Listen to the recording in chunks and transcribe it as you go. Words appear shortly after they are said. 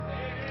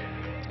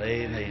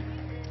Amen.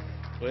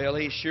 Well,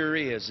 He sure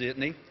is,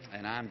 isn't He?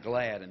 And I'm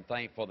glad and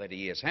thankful that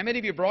He is. How many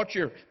of you brought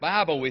your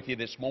Bible with you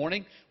this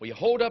morning? Well, you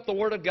hold up the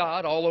Word of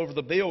God all over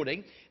the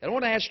building. And I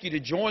want to ask you to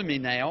join me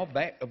now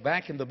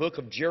back in the book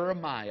of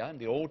Jeremiah in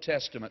the Old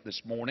Testament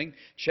this morning,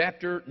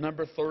 chapter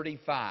number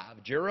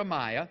 35.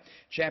 Jeremiah,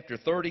 chapter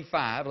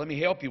 35. Let me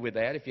help you with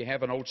that. If you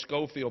have an old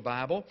Schofield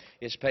Bible,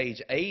 it's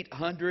page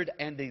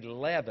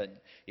 811.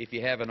 If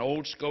you have an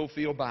old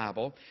Schofield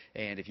Bible,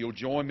 and if you'll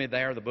join me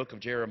there, the book of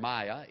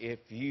Jeremiah. If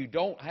you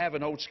don't have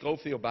an old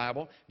Schofield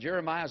Bible,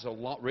 Jeremiah is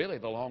really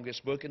the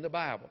longest book in the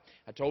Bible.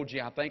 I told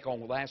you, I think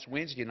on last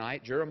Wednesday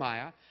night,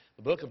 Jeremiah,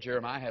 the book of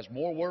Jeremiah has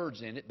more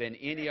words in it than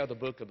any other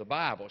book of the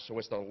Bible. So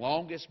it's the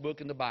longest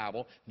book in the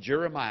Bible,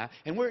 Jeremiah.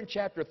 And we're in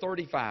chapter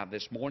 35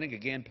 this morning,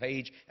 again,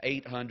 page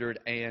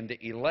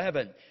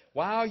 811.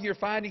 While you're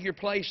finding your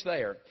place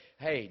there,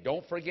 hey,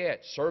 don't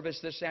forget, service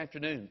this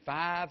afternoon,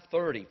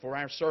 5:30 for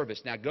our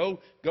service. Now, go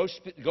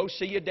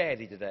see your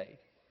daddy today.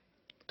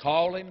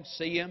 Call him,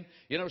 see him.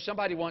 You know,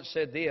 somebody once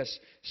said this,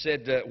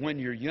 when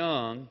you're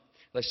young,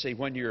 let's see,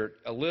 when you're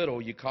a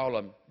little, you call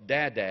him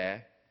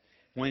Dada.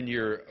 When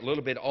you're a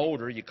little bit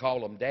older, you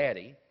call him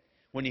Daddy.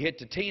 When you hit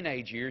the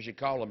teenage years, you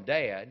call him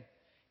Dad.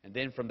 And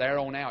then from there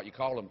on out, you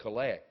call him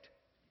Collect.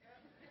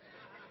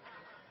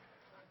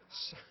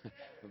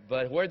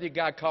 But whether you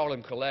got to call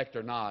him Collect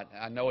or not,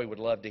 I know he would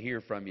love to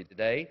hear from you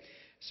today.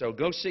 So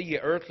go see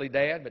your earthly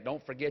dad, but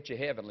don't forget your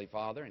heavenly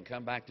Father, and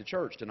come back to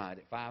church tonight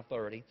at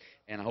 5:30.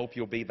 And I hope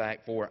you'll be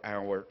back for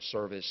our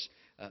service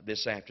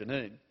this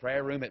afternoon.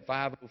 Prayer room at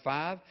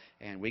 5:05,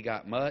 and we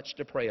got much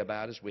to pray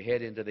about as we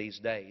head into these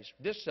days.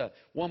 Just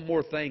one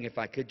more thing, if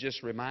I could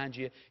just remind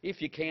you,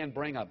 if you can,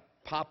 bring a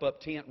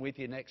pop-up tent with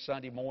you next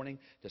Sunday morning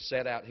to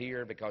set out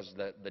here, because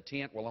the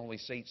tent will only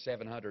seat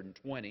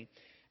 720.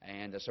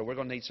 And so we're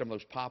going to need some of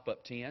those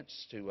pop-up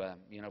tents to,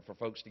 for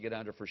folks to get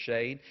under for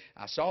shade.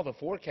 I saw the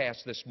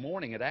forecast this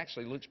morning. It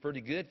actually looks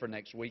pretty good for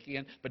next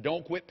weekend, but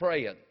don't quit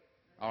praying,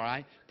 all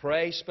right?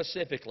 Pray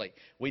specifically.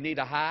 We need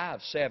a high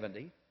of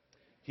 70,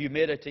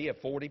 humidity of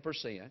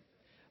 40%,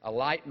 a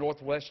light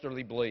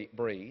northwesterly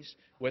breeze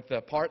with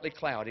partly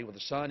cloudy with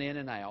the sun in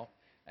and out,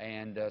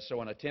 and so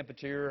on a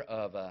temperature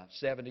of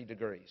 70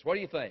 degrees. What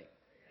do you think?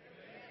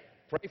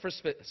 Pray for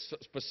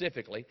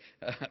specifically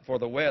for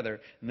the weather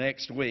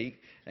next week,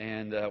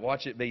 and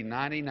watch it be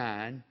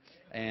 99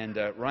 and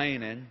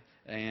raining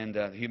and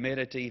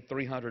humidity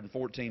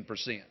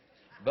 314%.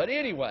 But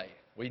anyway,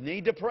 we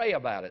need to pray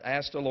about it.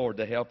 Ask the Lord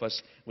to help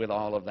us with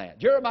all of that.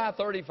 Jeremiah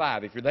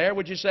 35, if you're there,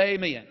 would you say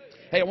amen?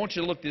 Hey, I want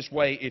you to look this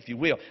way, if you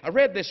will. I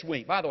read this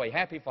week, by the way,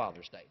 happy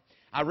Father's Day.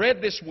 I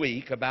read this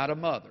week about a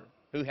mother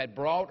who had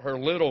brought her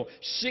little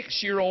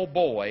 6-year-old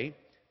boy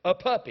a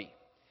puppy.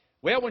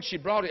 Well, when she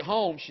brought it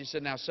home, she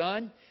said, now,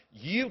 son,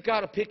 you've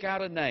got to pick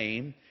out a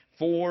name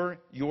for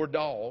your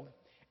dog.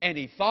 And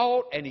he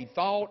thought, and he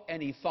thought,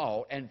 and he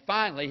thought, and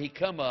finally he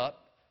come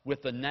up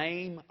with the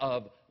name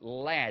of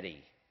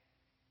Laddie.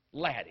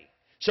 Laddie.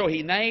 So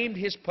he named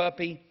his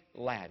puppy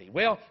Laddie.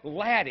 Well,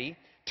 Laddie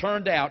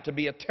turned out to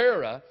be a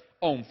terror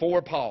on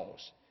 4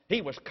 paws.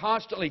 He was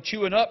constantly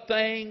chewing up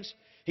things.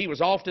 He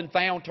was often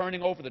found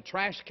turning over the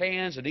trash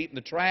cans and eating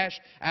the trash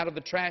out of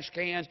the trash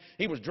cans.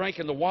 He was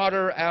drinking the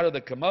water out of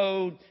the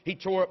commode. He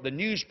tore up the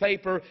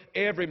newspaper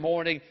every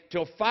morning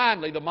till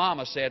finally the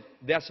mama said,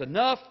 that's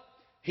enough.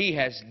 He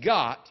has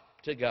got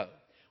to go.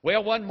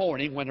 Well, one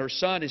morning when her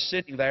son is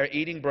sitting there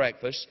eating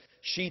breakfast,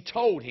 she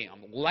told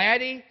him,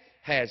 Laddie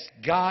has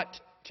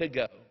got to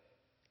go.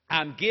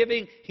 I'm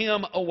giving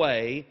him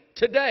away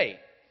today.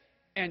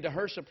 And to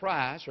her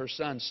surprise, her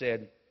son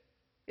said,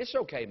 it's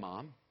okay,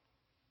 Mom.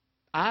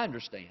 I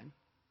understand.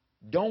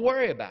 Don't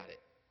worry about it.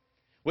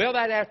 Well,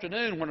 that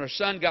afternoon when her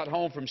son got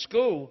home from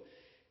school,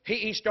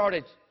 he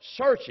started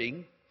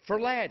searching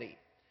for Laddie.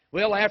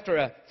 Well, after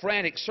a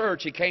frantic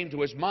search, he came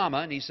to his mama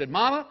and he said,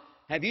 Mama,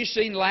 have you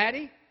seen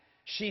Laddie?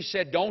 She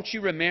said, don't you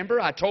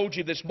remember? I told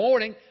you this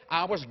morning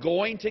I was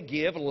going to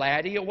give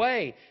Laddie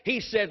away.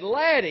 He said,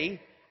 Laddie?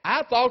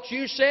 I thought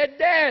you said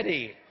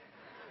Daddy.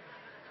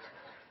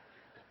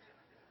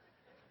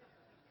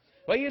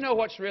 Well, you know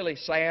what's really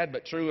sad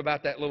but true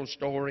about that little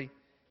story?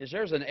 Is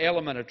there's an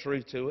element of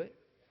truth to it.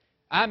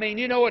 I mean,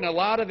 you know, in a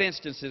lot of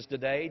instances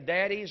today,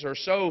 daddies are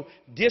so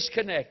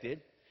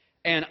disconnected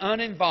and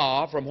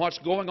uninvolved from what's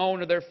going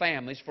on in their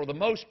families. For the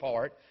most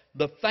part,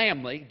 the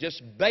family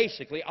just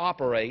basically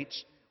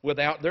operates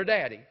without their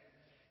daddy.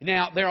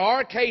 Now, there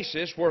are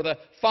cases where the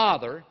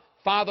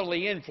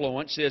fatherly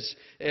influence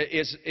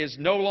is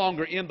no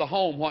longer in the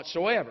home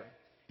whatsoever.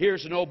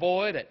 Here's an old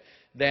boy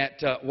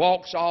that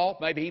walks off.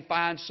 Maybe he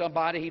finds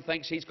somebody he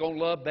thinks he's going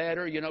to love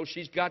better. You know,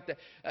 she's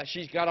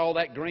got all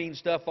that green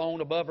stuff on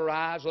above her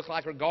eyes. Looks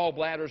like her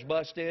gallbladder's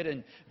busted.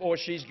 And, boy,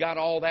 she's got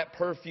all that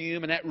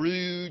perfume and that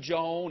rouge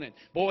on. And,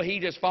 boy, he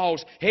just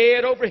falls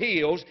head over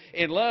heels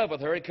in love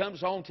with her. He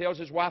comes home, tells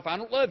his wife, I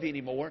don't love you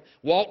anymore.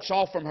 Walks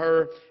off from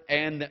her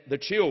and the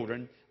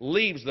children,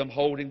 leaves them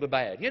holding the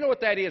bag. You know what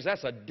that is?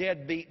 That's a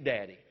deadbeat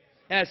daddy.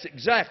 That's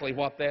exactly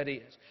what that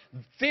is.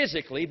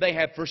 Physically, they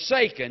have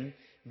forsaken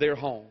their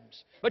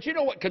homes. But you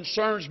know what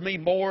concerns me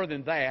more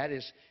than that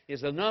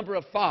is the number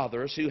of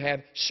fathers who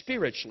have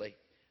spiritually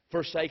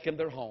forsaken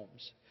their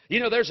homes. You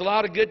know, there's a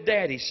lot of good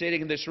daddies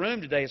sitting in this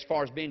room today as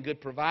far as being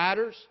good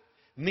providers,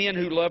 men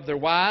who love their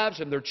wives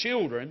and their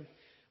children,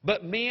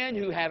 but men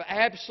who have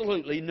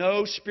absolutely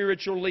no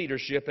spiritual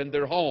leadership in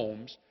their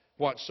homes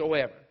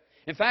whatsoever.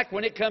 In fact,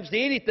 when it comes to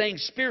anything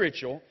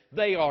spiritual,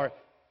 they are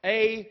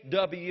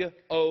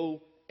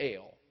AWOL,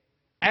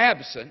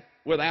 absent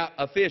without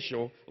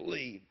official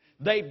leave.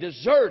 They've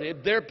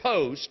deserted their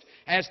post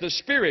as the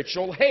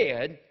spiritual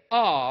head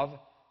of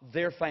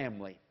their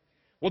family.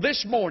 Well,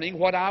 this morning,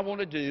 what I want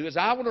to do is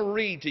I want to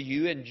read to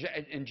you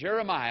in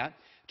Jeremiah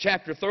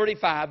chapter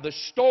 35 the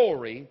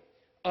story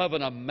of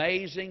an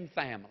amazing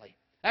family.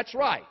 That's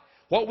right.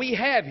 What we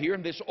have here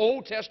in this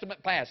Old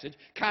Testament passage,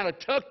 kind of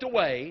tucked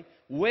away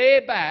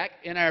way back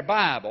in our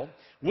Bible,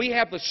 we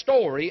have the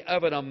story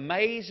of an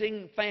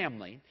amazing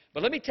family.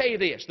 But let me tell you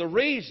this, the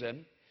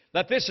reason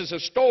that this is a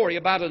story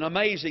about an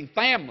amazing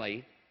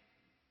family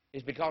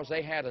is because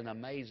they had an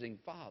amazing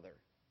father.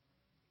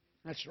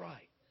 That's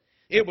right.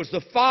 It was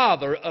the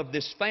father of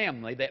this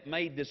family that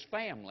made this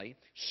family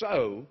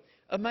so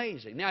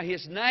amazing. Now,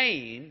 his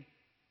name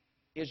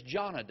is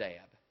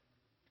Jonadab.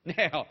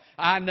 Now,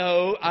 I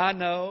know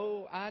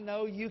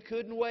you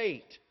couldn't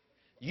wait.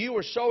 You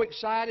were so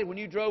excited when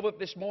you drove up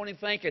this morning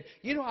thinking,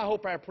 you know, I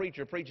hope our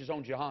preacher preaches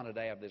on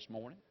Jehonadab this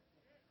morning.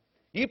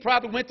 You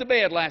probably went to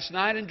bed last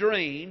night and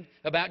dreamed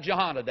about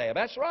Jehonadab.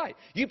 That's right.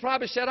 You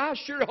probably said, I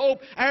sure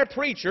hope our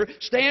preacher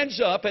stands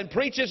up and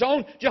preaches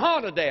on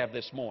Jehonadab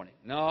this morning.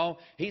 No,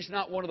 he's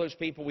not one of those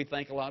people we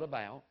think a lot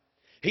about.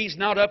 He's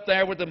not up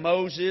there with the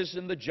Moses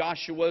and the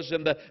Joshuas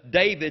and the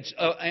Davids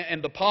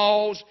and the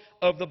Pauls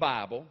of the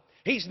Bible.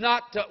 He's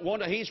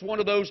one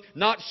of those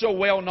not so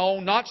well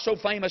known, not so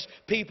famous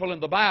people in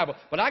the Bible.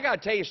 But I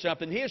got to tell you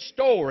something. His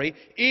story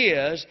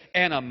is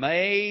an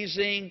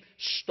amazing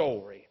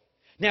story.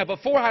 Now,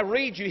 before I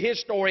read you his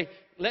story,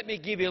 let me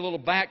give you a little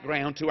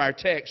background to our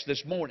text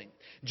this morning.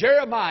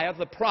 Jeremiah,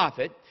 the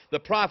prophet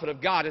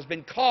of God, has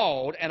been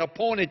called and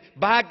appointed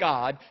by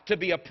God to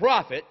be a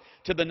prophet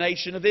to the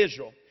nation of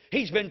Israel.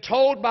 He's been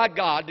told by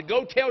God to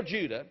go tell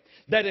Judah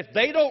that if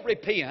they don't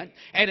repent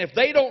and if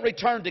they don't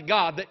return to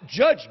God, that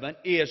judgment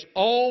is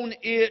on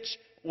its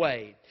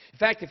way. In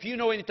fact, if you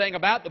know anything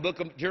about the book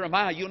of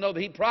Jeremiah, you'll know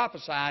that he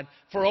prophesied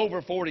for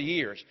over 40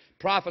 years.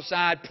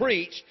 Prophesied,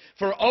 preached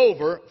for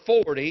over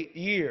 40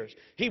 years.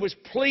 He was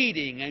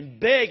pleading and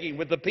begging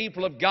with the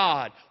people of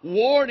God,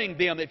 warning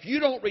them, if you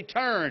don't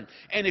return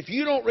and if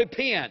you don't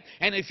repent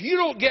and if you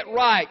don't get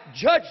right,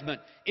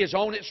 judgment is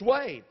on its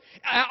way.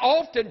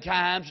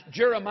 Oftentimes,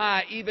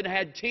 Jeremiah even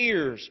had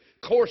tears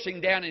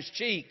coursing down his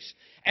cheeks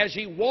as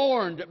he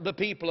warned the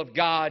people of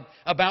God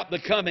about the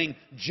coming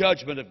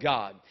judgment of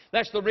God.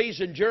 That's the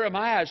reason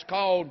Jeremiah is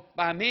called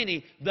by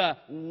many the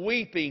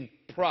weeping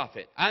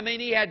prophet. I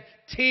mean, he had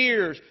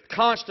tears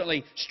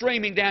constantly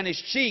streaming down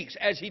his cheeks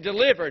as he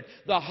delivered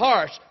the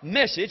harsh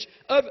message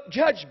of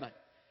judgment.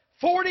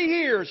 40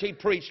 years he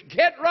preached,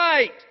 get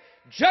right,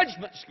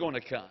 judgment's going to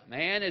come.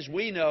 And as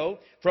we know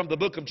from the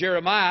book of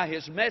Jeremiah,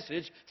 his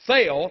message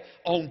fell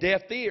on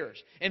deaf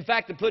ears. In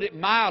fact, to put it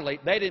mildly,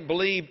 they didn't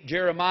believe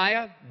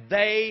Jeremiah.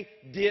 They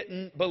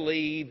didn't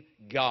believe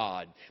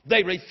God.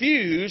 They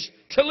refused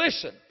to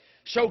listen.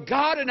 So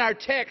God in our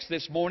text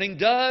this morning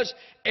does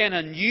an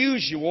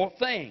unusual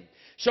thing.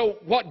 So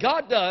what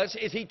God does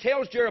is He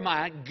tells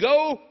Jeremiah,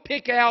 go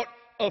pick out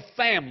a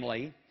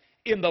family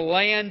in the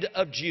land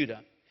of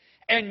Judah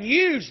and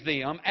use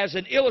them as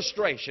an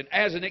illustration,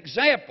 as an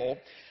example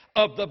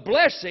of the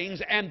blessings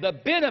and the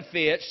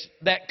benefits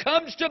that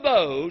comes to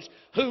those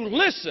who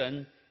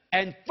listen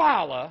and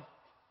follow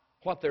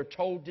what they're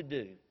told to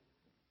do.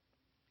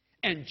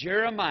 And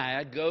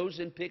Jeremiah goes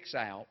and picks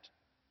out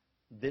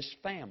this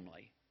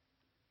family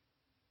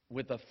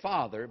with a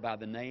father by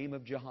the name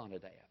of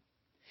Jehonadab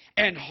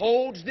and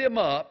holds them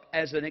up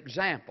as an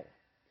example,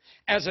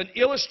 as an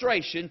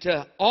illustration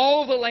to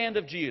all the land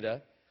of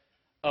Judah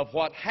of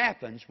what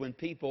happens when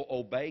people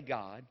obey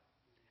God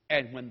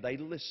and when they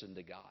listen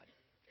to God.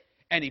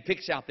 And he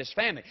picks out this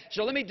family.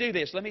 So let me do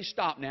this. Let me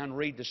stop now and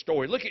read the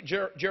story. Look at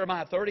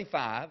Jeremiah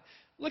 35.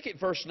 Look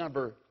at verse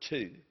number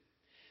 2.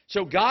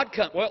 So God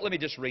comes, well, let me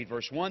just read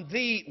verse 1.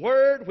 The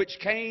word which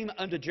came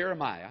unto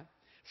Jeremiah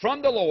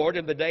from the Lord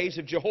in the days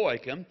of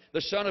Jehoiakim,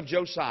 the son of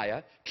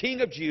Josiah,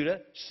 king of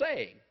Judah,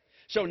 saying.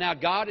 So now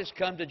God has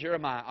come to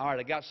Jeremiah. All right,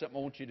 I got something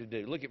I want you to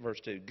do. Look at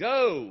verse 2.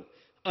 Go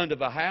unto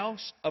the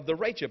house of the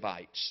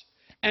Rechabites,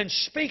 and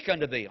speak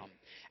unto them,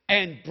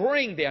 and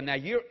bring them. Now,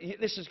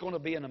 this is going to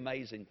be an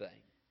amazing thing.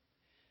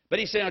 But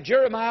he said, now,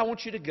 Jeremiah, I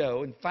want you to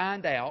go and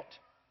find out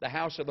the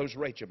house of those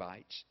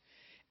Rechabites,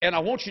 and I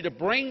want you to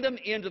bring them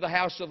into the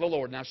house of the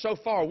Lord. Now, so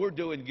far, we're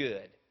doing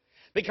good.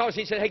 Because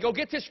he said, hey, go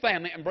get this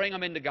family and bring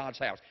them into God's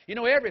house. You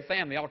know, every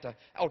family ought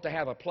to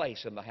have a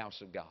place in the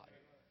house of God.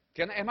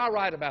 Am I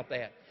right about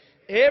that?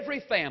 Every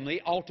family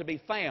ought to be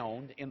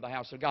found in the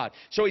house of God.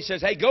 So he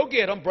says, hey, go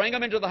get them, bring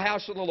them into the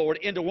house of the Lord,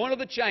 into one of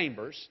the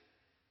chambers.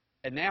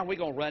 And now we're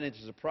going to run into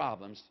some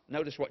problems.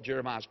 Notice what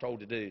Jeremiah is told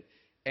to do.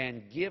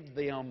 and give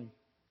them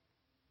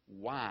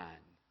wine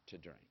to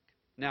drink.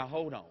 Now,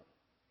 hold on.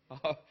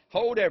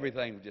 Hold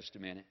everything for just a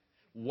minute.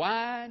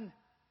 Wine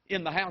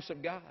in the house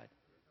of God.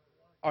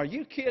 Are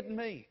you kidding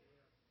me?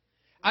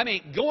 I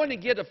mean, going to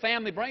get a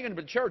family, bringing them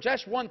to church,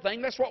 that's one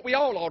thing. That's what we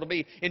all ought to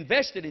be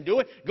invested in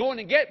doing. Going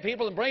and get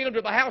people and bringing them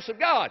to the house of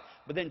God.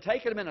 But then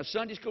taking them in a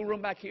Sunday school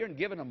room back here and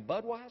giving them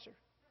Budweiser?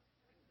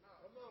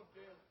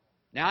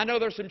 Now, I know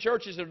there's some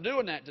churches that are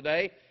doing that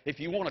today, if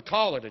you want to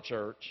call it a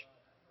church.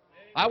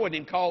 I wouldn't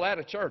even call that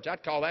a church.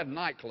 I'd call that a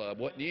nightclub,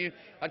 wouldn't you?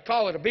 I'd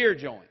call it a beer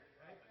joint.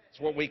 That's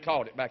what we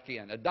called it back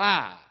then, a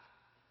dive.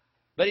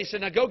 But he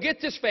said, now go get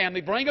this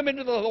family, bring them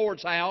into the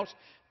Lord's house,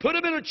 put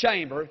them in a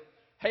chamber,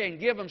 hey, and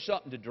give them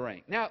something to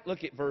drink. Now,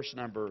 look at verse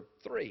number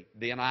 3.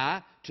 Then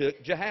I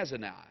took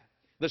Jahaziah,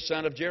 the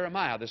son of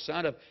Jeremiah, the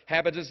son of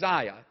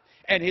Habadiah,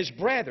 and his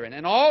brethren,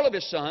 and all of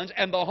his sons,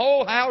 and the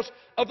whole house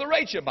of the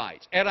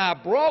Rechabites. And I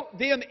brought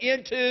them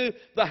into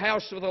the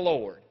house of the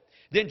Lord.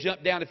 Then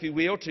jump down, if you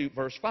will, to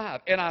verse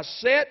 5. And I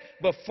set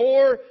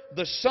before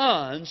the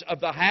sons of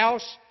the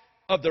house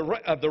of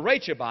the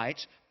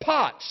Rechabites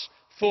pots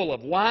full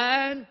of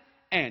wine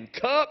and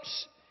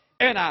cups,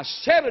 and I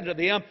said unto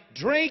them,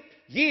 drink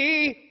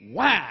ye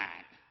wine.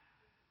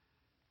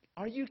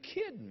 Are you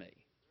kidding me?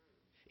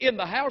 In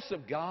the house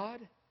of God?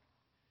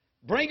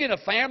 Bringing a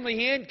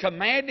family in,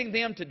 commanding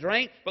them to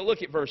drink. But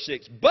look at verse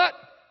 6. But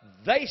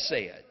they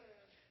said,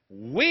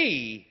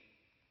 we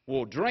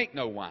will drink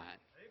no wine.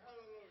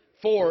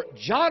 For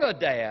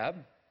Jonadab,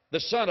 the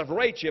son of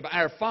Rechab,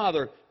 our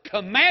father,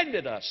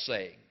 commanded us,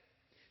 saying,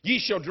 ye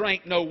shall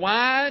drink no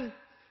wine,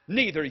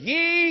 neither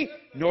ye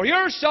nor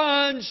your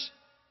sons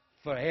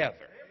forever.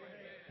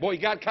 Boy,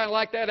 you got kind of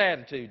like that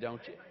attitude,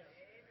 don't you?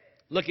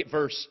 Look at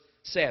verse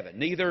 7.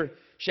 Neither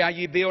shall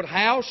ye build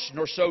house,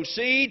 nor sow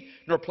seed,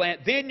 nor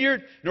plant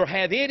vineyard, nor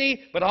have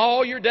any, but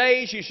all your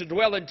days you shall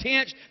dwell in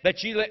tents,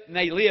 that ye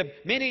may live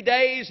many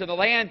days in the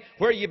land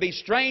where ye be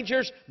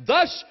strangers.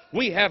 Thus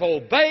we have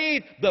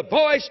obeyed the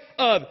voice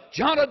of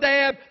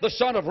Jonadab, the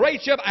son of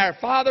Rechab, our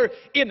father,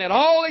 in that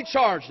all he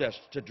charged us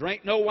to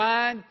drink no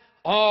wine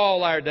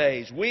all our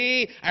days.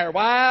 We, our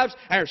wives,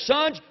 our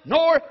sons,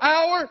 nor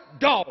our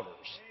daughters.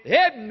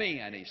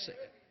 Amen, he said.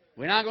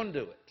 We're not going to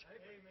do it.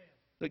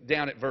 Look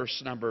down at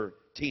verse number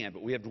 10.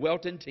 But we have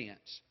dwelt in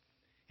tents,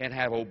 and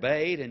have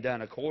obeyed and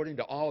done according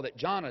to all that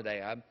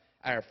Jonadab,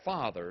 our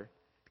father,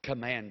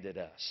 commanded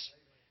us.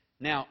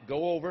 Now,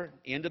 go over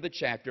into the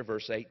chapter,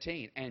 verse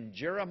 18. And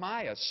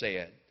Jeremiah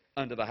said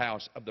unto the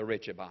house of the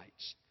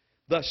Rechabites,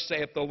 thus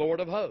saith the Lord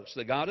of hosts,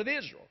 the God of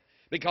Israel,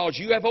 because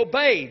you have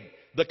obeyed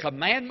the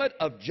commandment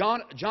of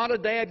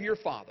Jonadab your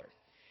father,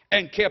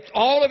 and kept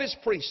all of his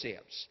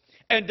precepts,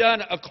 and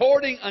done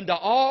according unto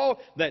all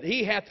that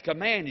he hath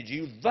commanded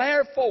you.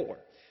 Therefore,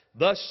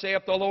 thus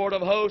saith the Lord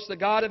of hosts, the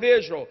God of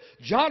Israel,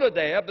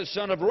 Jonadab, the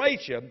son of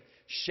Rechab,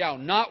 shall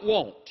not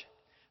want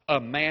a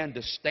man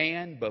to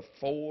stand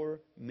before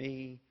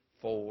me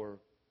forever.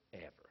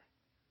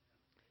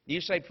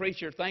 You say,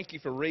 preacher, thank you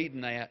for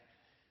reading that,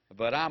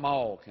 but I'm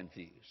all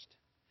confused.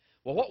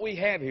 Well, what we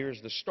have here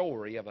is the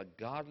story of a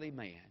godly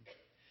man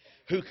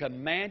who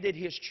commanded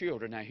his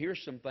children. Now,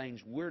 here's some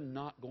things we're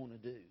not going to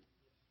do.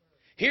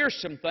 Here's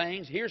some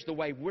things, here's the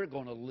way we're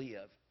going to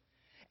live.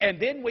 And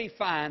then we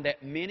find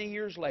that many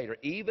years later,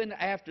 even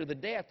after the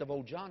death of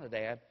old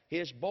Jonadab,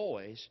 his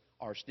boys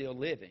are still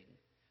living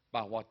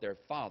by what their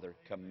father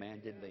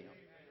commanded them.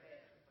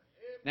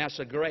 Now, it's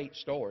a great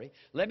story.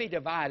 Let me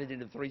divide it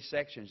into 3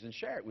 sections and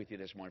share it with you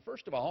this morning.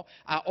 First of all,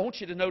 I want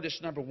you to notice,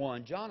 number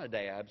 1,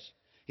 Jonadab's,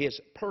 his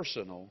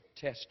personal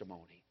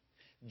testimony.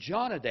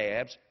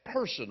 Jonadab's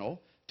personal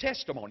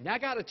testimony. Now, I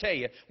got to tell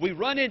you, we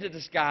run into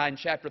this guy in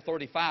chapter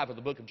 35 of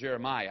the book of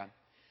Jeremiah,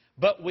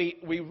 but we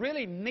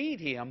really meet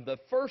him the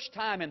first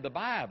time in the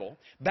Bible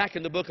back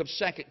in the book of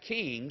 2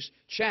 Kings,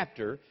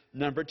 chapter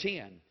number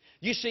 10.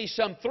 You see,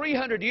 some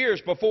 300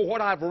 years before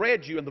what I've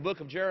read you in the book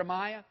of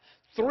Jeremiah,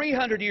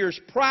 300 years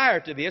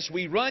prior to this,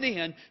 we run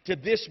into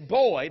this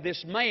boy,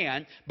 this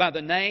man, by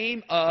the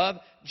name of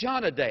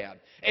Jonadab.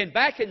 And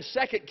back in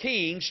 2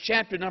 Kings,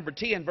 chapter number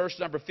 10, verse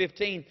number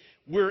 15,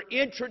 we're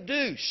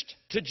introduced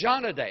to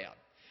Jonadab.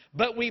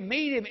 But we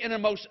meet him in a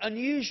most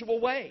unusual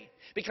way.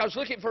 Because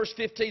look at verse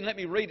 15. Let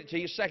me read it to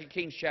you, 2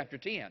 Kings chapter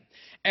 10.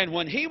 And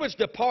when he was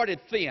departed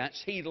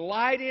thence, he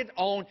lighted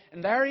on,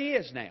 and there he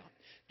is now,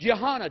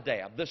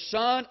 Jehonadab, the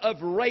son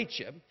of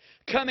Rechab,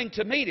 coming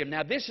to meet him.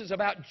 Now, this is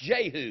about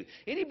Jehu.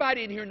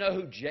 Anybody in here know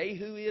who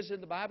Jehu is in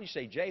the Bible? You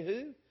say,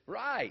 Jehu?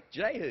 Right,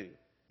 Jehu.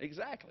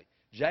 Exactly.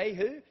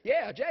 Jehu?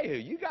 Yeah, Jehu.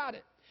 You got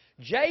it.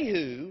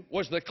 Jehu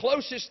was the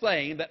closest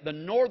thing that the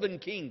northern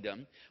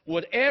kingdom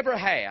would ever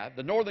have,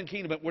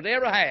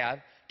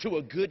 to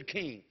a good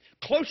king.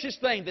 Closest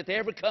thing that they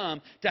ever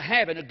come to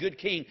having a good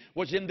king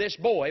was in this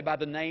boy by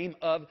the name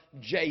of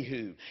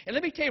Jehu. And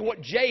let me tell you what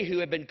Jehu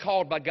had been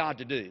called by God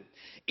to do.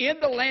 In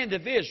the land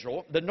of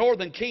Israel, the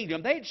northern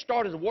kingdom, they had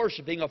started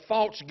worshiping a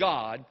false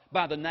god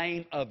by the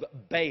name of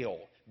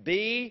Baal.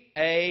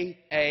 B-A-A-L.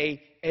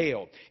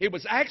 It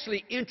was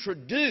actually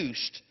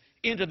introduced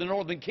into the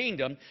northern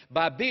kingdom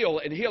by Bill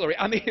and Hillary.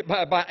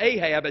 By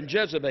Ahab and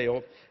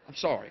Jezebel. I'm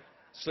sorry,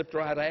 slipped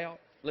right out.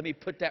 Let me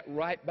put that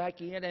right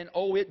back in, and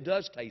oh, it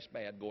does taste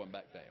bad going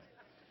back down.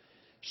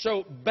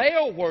 So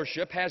Baal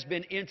worship has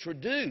been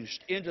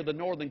introduced into the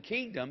northern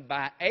kingdom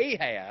by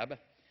Ahab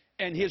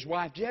and his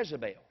wife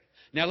Jezebel.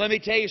 Now let me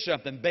tell you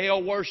something.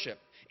 Baal worship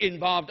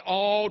involved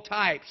all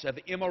types of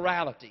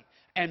immorality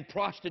and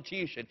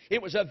prostitution. It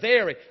was a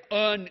very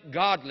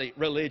ungodly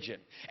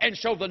religion. And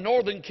so the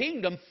northern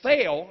kingdom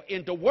fell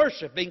into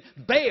worshiping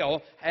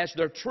Baal as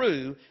their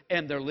true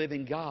and their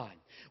living God.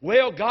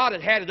 Well, God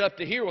had had it up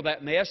to here with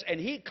that mess, and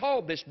He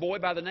called this boy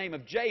by the name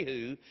of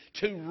Jehu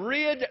to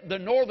rid the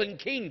northern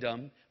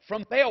kingdom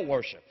from Baal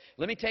worship.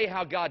 Let me tell you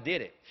how God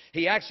did it.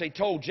 He actually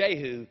told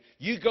Jehu,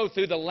 you go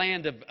through the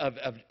land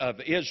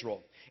of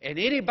Israel, and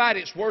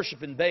anybody that's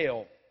worshiping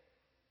Baal,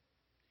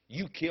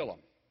 you kill them.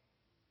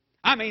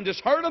 I mean,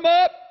 just herd them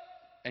up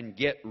and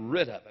get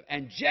rid of them.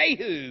 And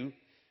Jehu,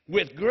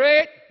 with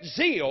great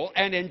zeal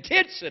and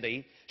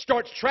intensity,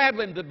 starts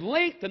traveling the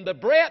length and the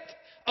breadth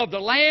of the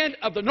land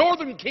of the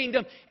northern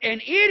kingdom,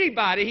 and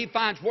anybody he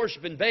finds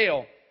worshiping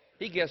Baal,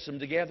 he gets them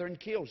together and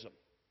kills them.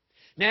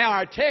 Now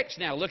our text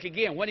now, look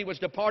again. When he was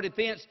departed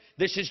thence,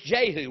 this is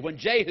Jehu. When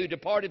Jehu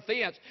departed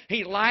thence,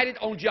 he lighted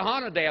on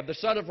Jehonadab, the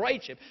son of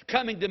Rechab,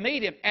 coming to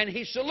meet him, and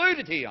he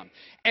saluted him.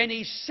 And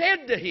he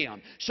said to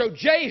him, so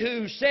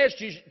Jehu says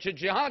to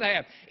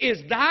Jehonadab,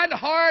 is thine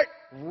heart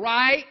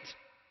right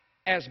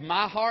as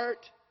my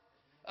heart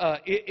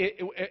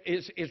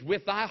is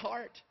with thy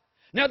heart?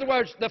 In other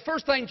words, the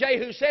first thing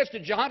Jehu says to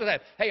Jehonadab,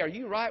 hey, are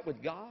you right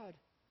with God?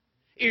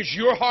 Is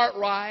your heart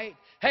right?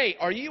 Hey,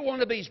 are you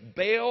one of these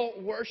Baal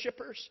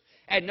worshipers?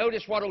 And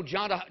notice what old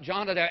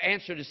Jonadab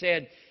answered and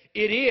said,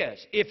 it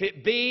is. If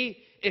it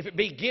be,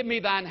 give me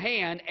thine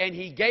hand. And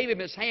he gave him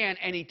his hand,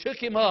 and he took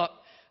him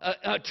up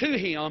to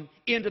him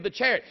into the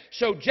chariot.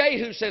 So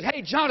Jehu says,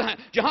 hey,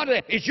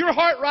 Jonadab, is your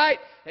heart right?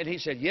 And he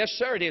said, yes,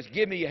 sir, it is.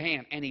 Give me your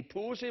hand. And he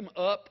pulls him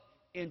up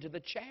into the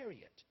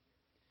chariot.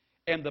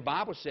 And the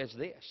Bible says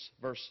this,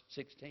 verse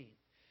 16.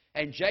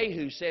 And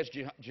Jehu says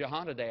to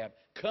Jehonadab,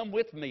 come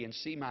with me and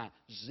see my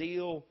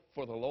zeal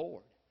for the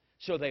Lord.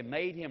 So they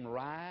made him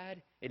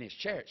ride in his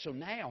chariot. So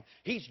now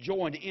he's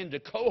joined into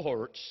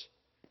cohorts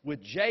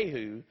with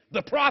Jehu,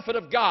 the prophet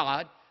of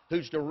God,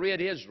 who's to rid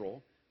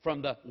Israel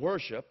from the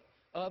worship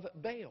of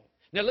Baal.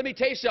 Now let me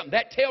tell you something.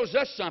 That tells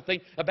us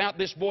something about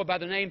this boy by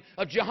the name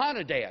of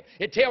Jehonadab.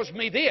 It tells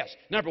me this.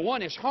 Number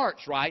one, his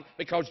heart's right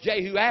because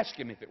Jehu asked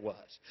him if it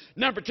was.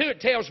 Number two, it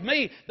tells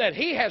me that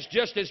he has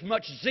just as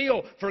much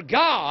zeal for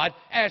God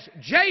as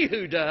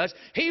Jehu does.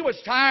 He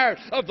was tired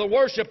of the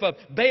worship of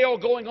Baal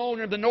going on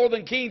in the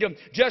northern kingdom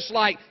just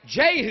like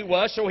Jehu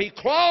was. So he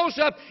crawls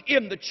up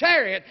in the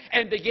chariot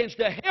and begins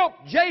to help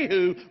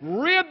Jehu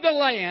rid the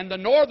land, the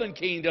northern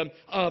kingdom,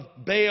 of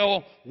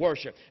Baal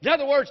worship. In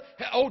other words,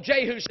 old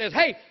Jehu says,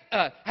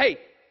 hey,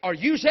 are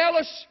you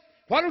zealous?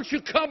 Why don't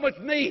you come with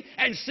me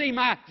and see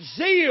my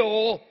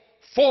zeal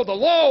for the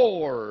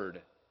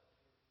Lord?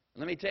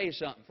 Let me tell you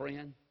something,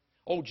 friend.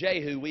 Old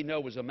Jehu, we know,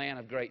 was a man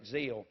of great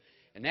zeal.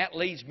 And that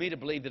leads me to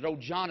believe that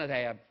old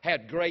Jonadab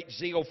had great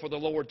zeal for the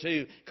Lord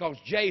too, because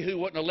Jehu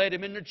wouldn't have let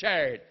him in the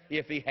chariot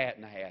if he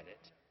hadn't had it.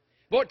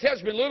 Well, it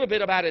tells me a little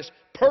bit about his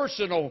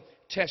personal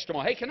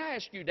testimony. Hey, can I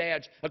ask you,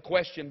 dads, a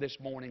question this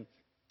morning?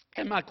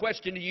 And my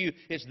question to you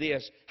is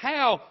this.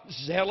 How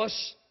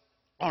zealous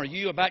are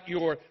you about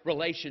your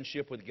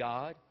relationship with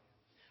God?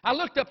 I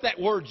looked up that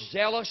word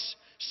zealous,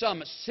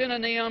 some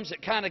synonyms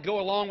that kind of go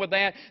along with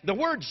that. The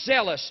word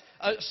zealous,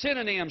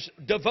 synonyms,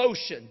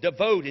 devotion,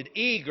 devoted,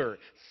 eager,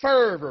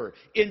 fervor,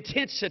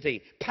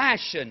 intensity,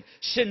 passion,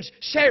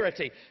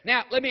 sincerity.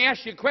 Now, let me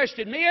ask you a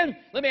question, men.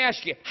 Let me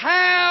ask you,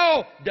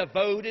 how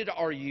devoted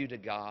are you to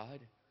God?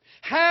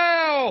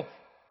 How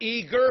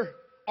eager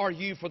are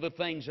you for the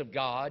things of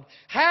God?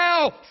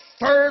 How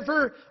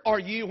fervor are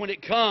you when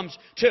it comes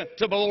to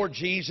the Lord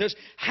Jesus?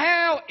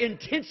 How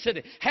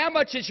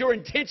much is your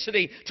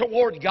intensity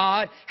toward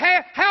God?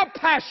 How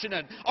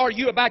passionate are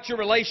you about your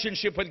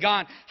relationship with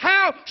God?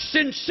 How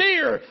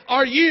sincere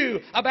are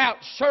you about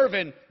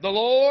serving the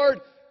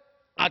Lord?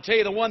 I'll tell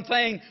you the one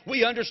thing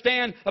we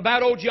understand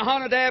about old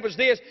Jehonadab is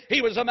this.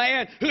 He was a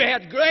man who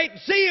had great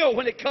zeal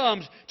when it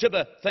comes to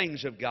the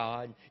things of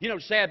God. You know,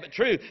 sad but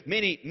true,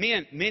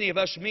 many of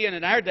us men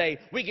in our day,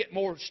 we get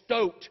more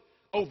stoked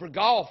over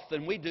golf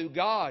than we do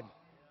God.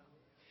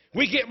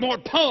 We get more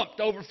pumped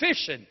over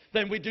fishing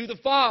than we do the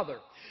Father.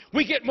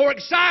 We get more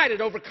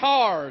excited over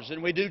cars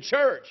than we do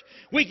church.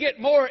 We get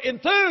more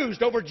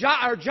enthused over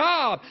our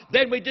job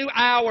than we do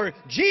our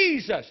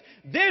Jesus.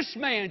 This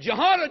man,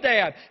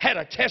 Jehonadab, had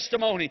a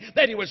testimony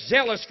that he was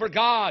zealous for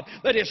God,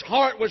 that his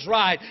heart was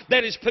right,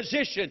 that his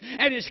position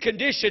and his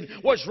condition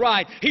was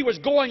right. He was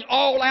going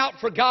all out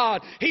for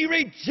God. He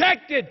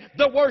rejected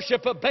the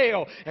worship of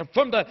Baal. And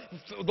from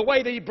the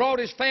way that he brought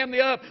his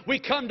family up, we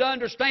come to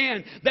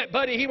understand that,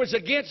 buddy, he was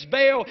against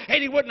Baal,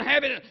 and he wouldn't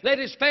let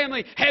his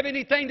family have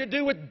anything to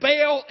do with with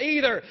Baal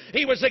either.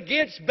 He was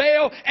against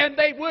Baal, and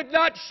they would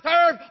not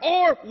serve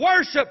or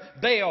worship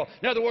Baal.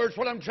 In other words,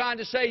 what I'm trying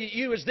to say to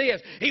you is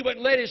this. He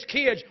wouldn't let his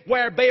kids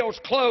wear Baal's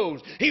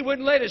clothes. He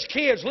wouldn't let his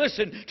kids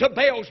listen to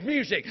Baal's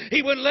music.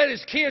 He wouldn't let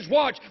his kids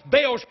watch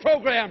Baal's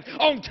programs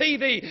on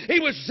TV. He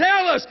was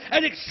zealous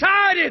and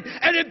excited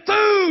and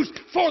enthused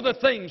for the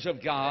things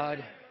of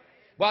God.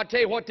 Well, I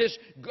tell you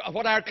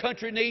what our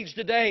country needs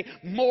today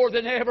more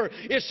than ever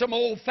is some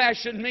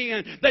old-fashioned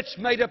men that's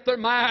made up their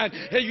mind.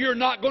 You're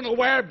not going to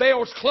wear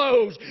Baal's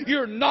clothes.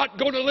 You're not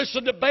going to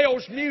listen to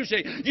Baal's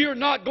music. You're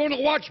not going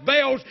to watch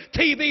Baal's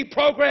TV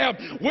program.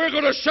 We're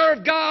going to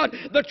serve God,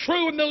 the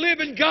true and the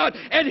living God,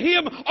 and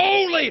Him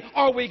only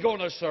are we going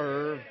to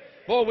serve.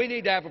 Boy, we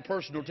need to have a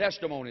personal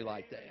testimony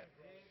like that.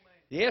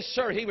 Yes,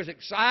 sir, he was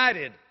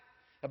excited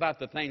about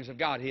the things of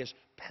God, his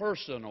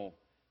personal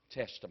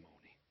testimony.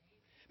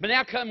 But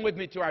now come with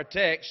me to our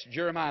text,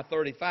 Jeremiah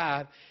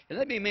 35, and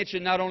let me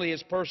mention not only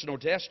his personal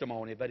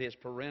testimony, but his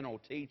parental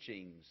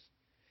teachings.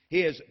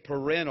 His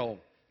parental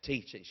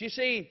teachings. You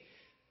see,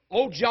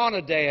 old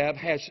Jonadab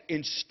has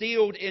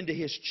instilled into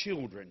his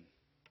children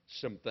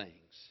some things.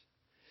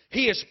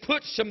 He has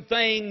put some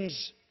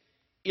things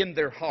in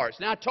their hearts.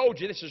 Now, I told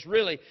you this is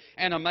really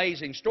an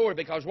amazing story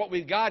because what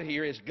we've got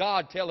here is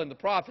God telling the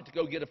prophet to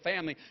go get a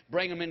family,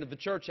 bring them into the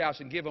church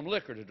house, and give them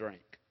liquor to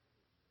drink.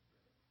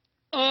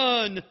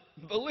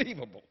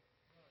 Unbelievable.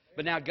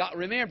 But now, God,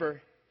 remember,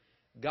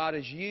 God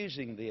is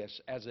using this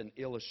as an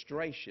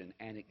illustration,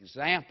 an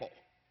example,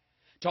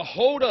 to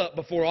hold up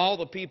before all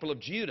the people of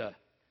Judah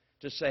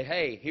to say,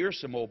 hey,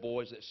 here's some old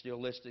boys that's still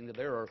listening to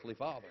their earthly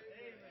father.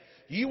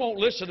 You won't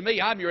listen to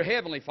me, I'm your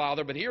heavenly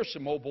father, but here's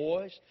some old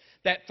boys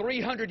that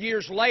 300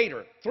 years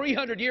later,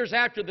 300 years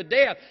after the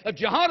death of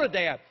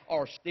Jehonadab,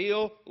 are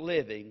still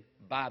living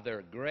by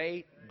their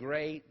great,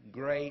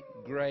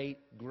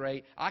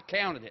 I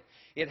counted it.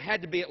 It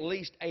had to be at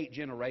least 8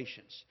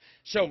 generations.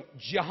 So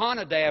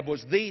Jehonadab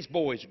was these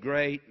boys'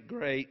 great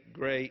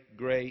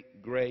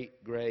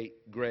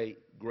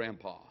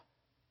grandpa.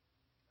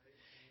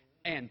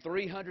 And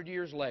 300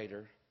 years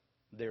later,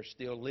 they're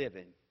still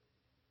living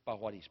by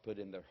what he's put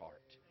in their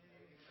heart.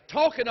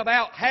 Talking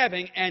about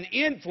having an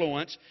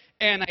influence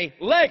and a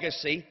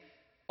legacy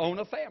on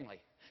a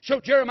family. So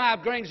Jeremiah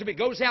brings them, he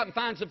goes out and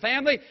finds a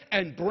family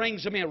and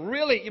brings them in.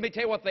 Really, let me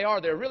tell you what they are.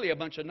 They're really a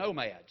bunch of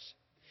nomads.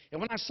 And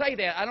when I say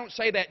that, I don't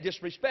say that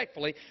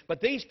disrespectfully, but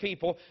these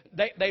people,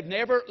 they've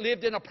never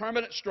lived in a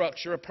permanent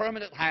structure, a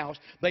permanent house.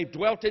 They've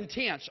dwelt in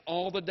tents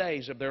all the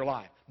days of their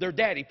life. Their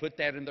daddy put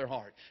that in their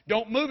heart.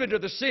 Don't move into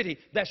the city.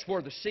 That's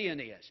where the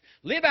sin is.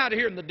 Live out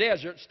here in the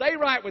desert. Stay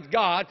right with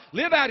God.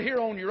 Live out here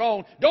on your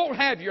own. Don't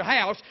have your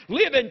house.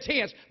 Live in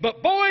tents.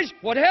 But boys,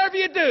 whatever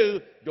you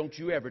do, don't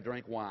you ever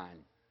drink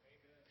wine.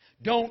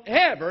 Don't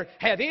ever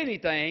have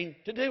anything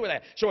to do with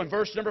that. So in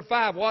verse number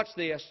 5, watch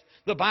this.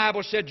 The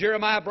Bible said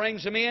Jeremiah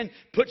brings them in,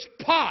 puts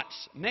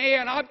pots.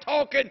 Man, I'm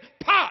talking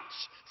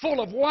pots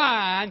full of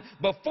wine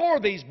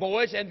before these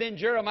boys. And then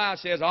Jeremiah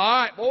says, all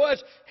right,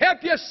 boys,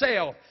 help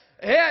yourself.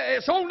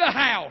 It's on the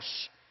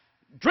house.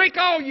 Drink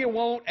all you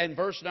want. And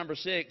verse number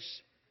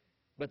 6,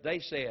 but they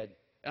said,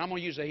 and I'm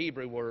going to use a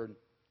Hebrew word,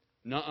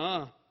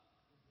 nuh-uh.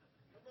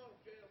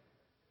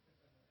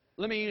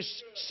 Let me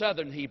use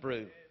Southern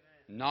Hebrew.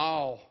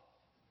 No.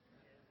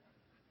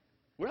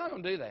 We're not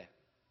going to do that.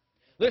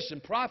 Listen,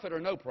 prophet or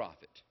no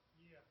prophet,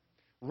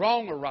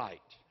 wrong or right,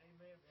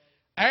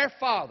 our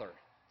father,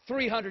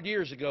 300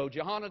 years ago,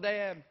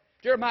 Jehonadab,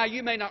 Jeremiah,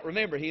 you may not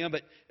remember him,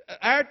 but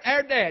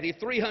our daddy,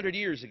 300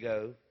 years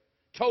ago,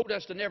 told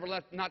us to never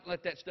not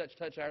let that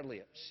touch our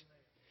lips.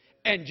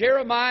 And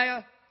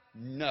Jeremiah,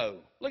 no.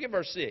 Look at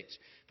verse 6.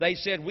 They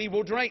said, we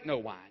will drink no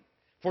wine.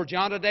 For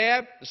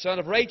Jonadab, the son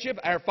of Rechab,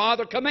 our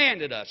father,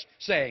 commanded us,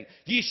 saying,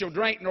 ye shall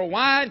drink no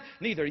wine,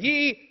 neither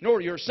ye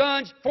nor your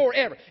sons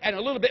forever. And a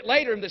little bit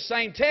later in the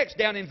same text,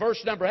 down in verse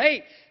number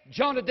 8,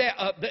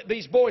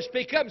 these boys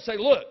speak up and say,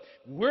 look,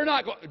 we're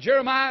not going,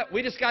 Jeremiah,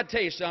 we just got to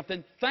tell you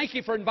something. Thank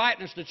you for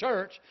inviting us to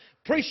church.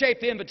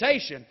 Appreciate the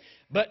invitation,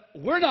 but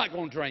we're not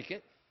going to drink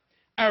it.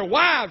 Our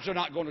wives are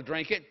not going to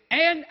drink it,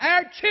 and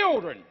our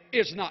children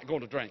is not going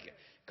to drink it.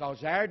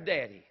 Because our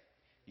daddy,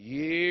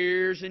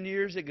 years and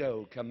years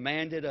ago,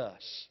 commanded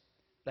us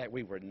that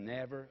we were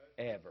never,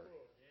 ever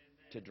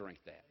to drink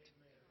that.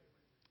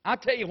 I'll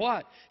tell you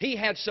what, he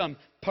had some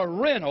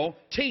parental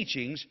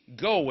teachings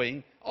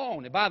going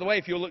on. And by the way,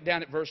 if you'll look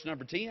down at verse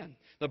number 10,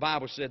 the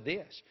Bible said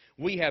this,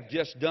 we have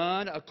just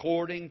done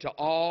according to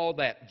all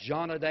that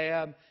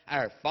Jonadab,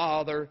 our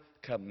father,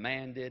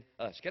 commanded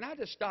us. Can I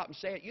just stop and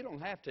say it? You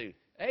don't have to.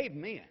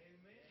 Amen.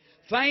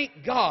 Thank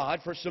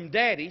God for some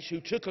daddies who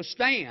took a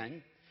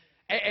stand,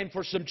 and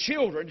for some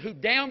children who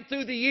down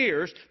through the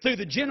years, through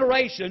the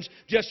generations,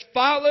 just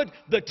followed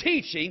the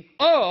teaching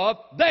of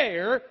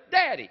their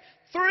daddy.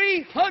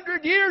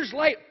 300 years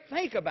later,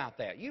 think about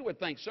that. You would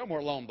think somewhere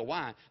along the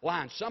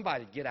line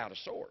somebody would get out of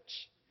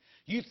sorts.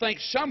 You think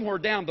somewhere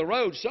down the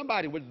road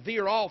somebody would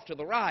veer off to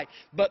the right.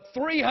 But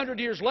 300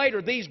 years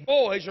later, these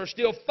boys are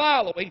still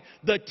following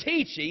the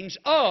teachings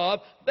of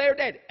their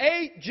daddy.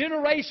 8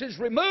 generations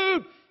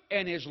removed,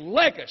 and his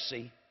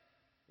legacy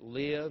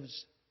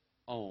lives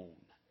on.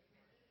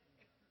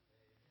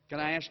 Can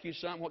I ask you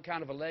something? What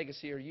kind of a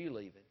legacy are you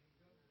leaving?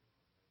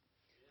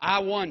 I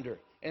wonder,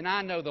 and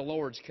I know the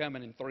Lord's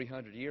coming in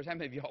 300 years. How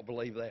many of y'all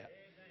believe that?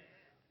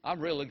 I'm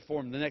really looking for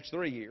Him in the next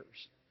 3 years.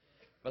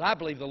 But I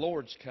believe the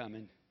Lord's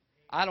coming.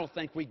 I don't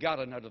think we got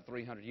another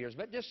 300 years.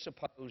 But just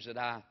suppose that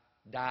I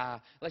die.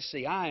 Let's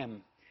see, I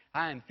am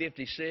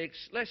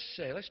 56.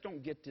 Let's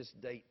don't get this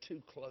date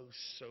too close.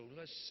 So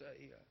let's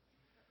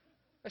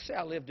say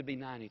I live to be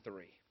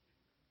 93.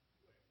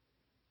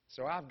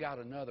 So I've got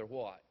another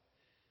what?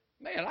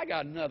 Man, I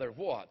got another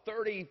what?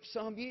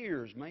 30-some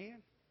years, man.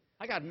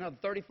 I got another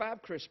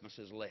 35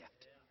 Christmases left.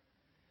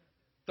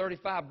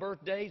 35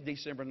 birthdays,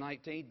 December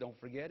 19th, don't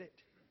forget it.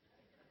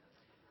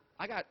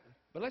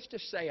 But let's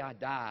just say I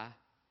die.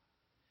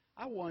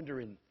 I wonder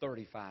in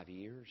 35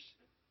 years,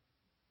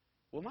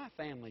 will my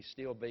family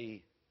still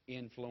be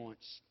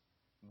influenced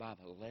by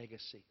the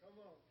legacy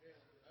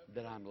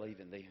that I'm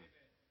leaving them?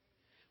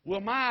 Will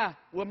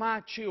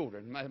my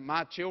children,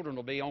 my children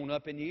will be on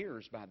up in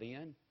years by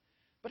then,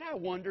 but I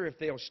wonder if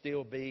they'll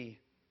still be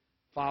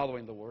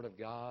following the Word of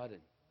God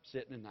and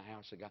sitting in the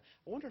house of God.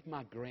 I wonder if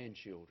my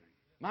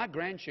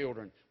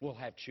grandchildren will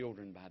have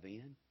children by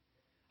then.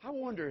 I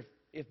wonder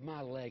if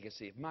my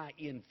legacy, if my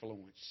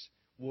influence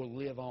will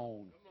live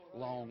on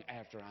long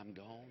after I'm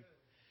gone.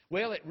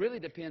 Well, it really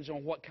depends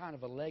on what kind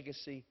of a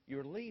legacy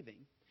you're leaving.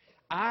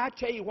 I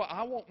tell you what,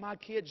 I want my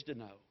kids to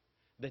know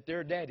that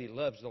their daddy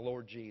loves the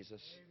Lord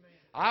Jesus.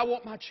 I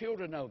want my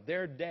children to know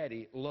their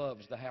daddy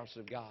loves the house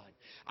of God.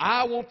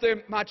 I want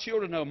my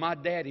children to know my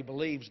daddy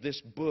believes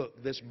this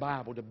book, this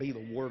Bible, to be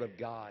the Word of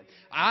God.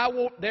 I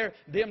want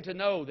them to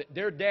know that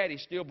their daddy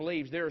still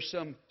believes there are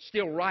some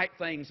still right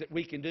things that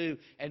we can do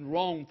and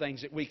wrong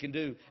things that we can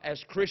do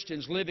as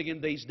Christians living in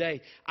these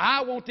days.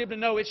 I want them to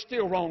know it's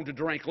still wrong to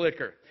drink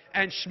liquor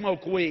and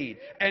smoke weed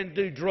and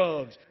do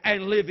drugs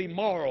and live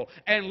immoral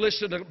and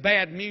listen to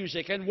bad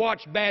music and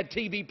watch bad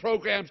TV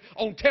programs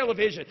on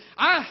television.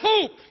 I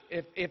hope,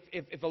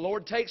 if the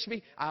Lord takes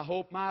me, I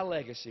hope my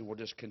legacy will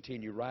just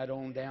continue right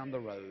on down the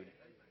road.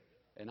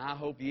 And I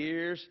hope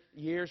years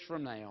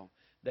from now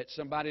that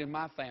somebody in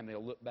my family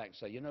will look back and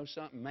say, you know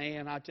something,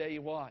 man, I tell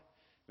you what,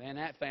 man,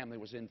 that family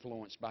was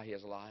influenced by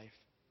his life.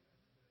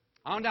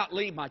 I'll not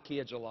leave my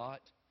kids a lot.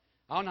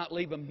 I'll not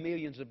leave them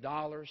millions of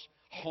dollars,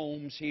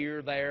 homes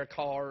here, there,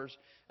 cars,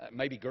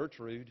 maybe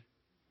Gertrude.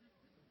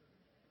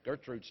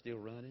 Gertrude's still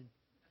running.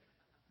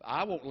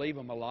 I won't leave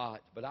them a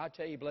lot, but I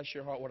tell you, bless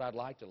your heart, what I'd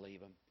like to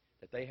leave them,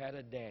 that they had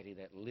a daddy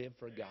that lived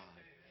for God.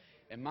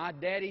 And my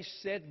daddy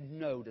said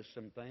no to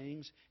some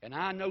things, and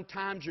I know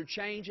times are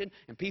changing,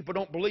 and people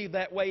don't believe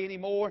that way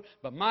anymore,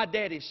 but my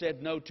daddy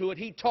said no to it.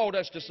 He taught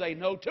us to say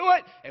no to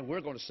it, and we're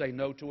going to say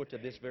no to it to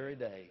this very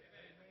day.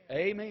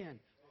 Amen.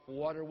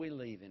 What are we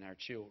leaving our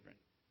children?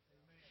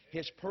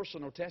 His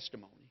personal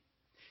testimony,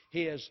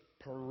 his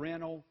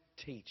parental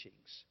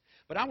teachings.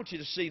 But I want you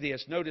to see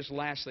this. Notice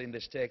lastly in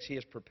this text,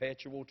 his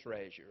perpetual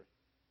treasure.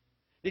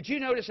 Did you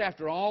notice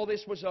after all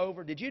this was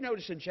over, did you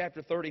notice in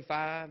chapter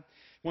 35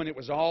 when it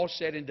was all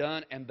said and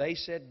done and they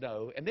said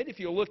no? And then if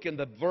you look in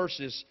the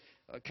verses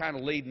kind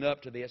of leading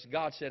up to this,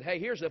 God said, hey,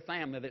 here's a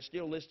family that's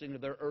still listening to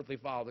their earthly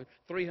father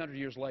 300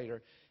 years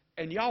later.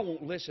 And y'all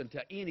won't listen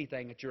to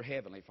anything that your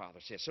heavenly Father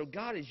says. So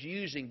God is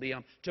using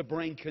them to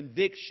bring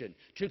conviction,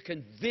 to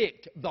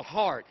convict the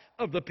heart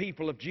of the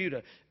people of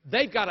Judah.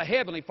 They've got a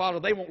heavenly Father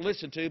they won't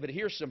listen to, but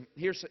here's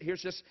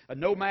just a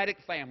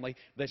nomadic family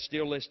that's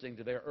still listening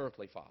to their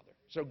earthly father.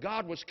 So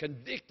God was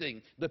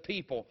convicting the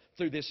people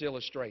through this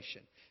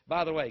illustration.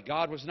 By the way,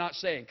 God was not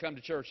saying, come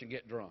to church and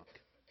get drunk.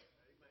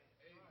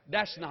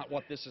 That's not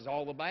what this is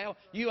all about.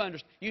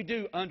 You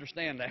do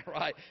understand that,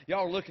 right?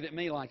 Y'all are looking at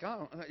me like,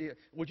 oh,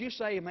 would you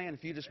say amen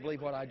if you just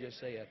believe what I just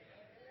said?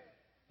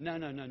 No.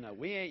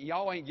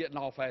 Y'all ain't getting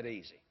off that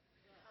easy.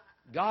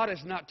 God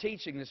is not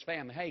teaching this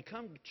family, hey,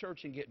 come to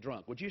church and get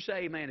drunk. Would you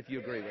say amen if you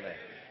agree with that?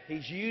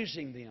 He's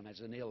using them as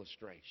an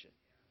illustration.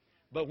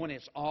 But when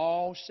it's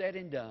all said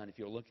and done, if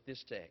you'll look at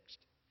this text,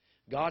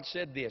 God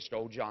said this to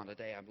old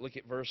Jonadab. Look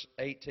at verse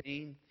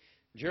 18.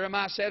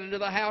 Jeremiah said unto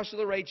the house of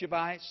the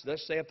Rechabites,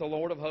 thus saith the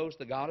Lord of hosts,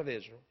 the God of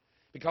Israel,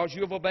 because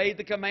you have obeyed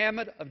the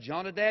commandment of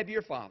Jonadab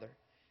your father,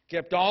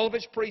 kept all of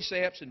his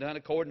precepts, and done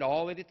according to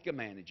all that it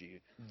commanded you.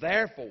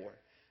 Therefore,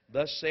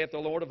 thus saith the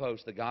Lord of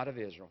hosts, the God of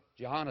Israel,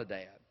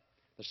 Jonadab,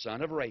 the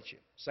son of Rechab,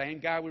 same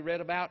guy we read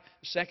about,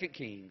 2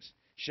 Kings,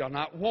 shall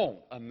not want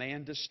a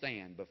man to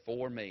stand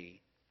before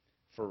me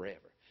forever.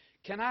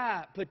 Can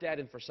I put that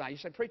in Forsyth? You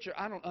say, preacher,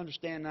 I don't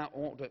understand. I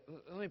want to.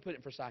 Let me put it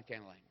in Forsyth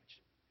County language.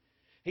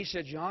 He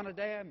said,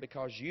 Jonadab,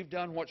 because you've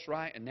done what's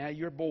right, and now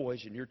your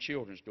boys and your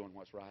children's doing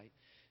what's right,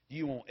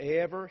 you won't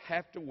ever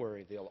have to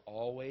worry. There'll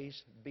always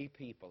be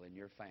people in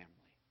your family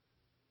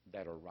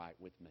that are right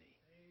with me.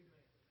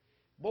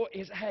 Boy,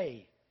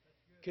 hey,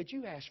 could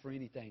you ask for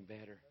anything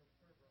better?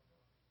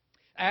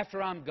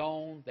 After I'm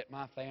gone, that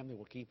my family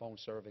will keep on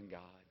serving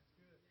God.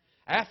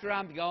 After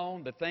I'm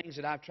gone, the things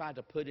that I've tried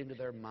to put into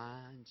their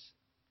minds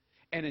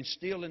and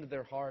instill into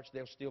their hearts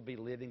they'll still be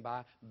living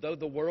by. Though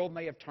the world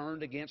may have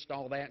turned against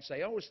all that and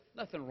say, oh, there's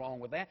nothing wrong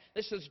with that.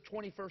 This is the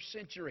 21st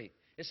century.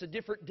 It's a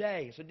different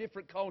day. It's a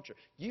different culture.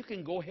 You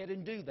can go ahead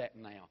and do that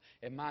now.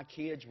 And my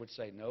kids would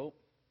say, nope.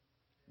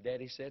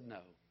 Daddy said no.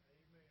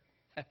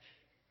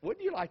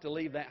 Wouldn't you like to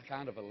leave that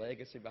kind of a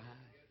legacy behind?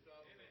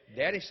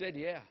 Daddy said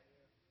yeah.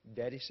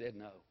 Daddy said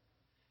no.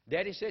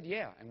 Daddy said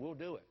yeah, and we'll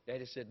do it.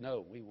 Daddy said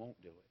no, we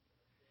won't do it.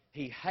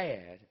 He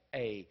had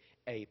a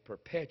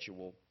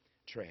perpetual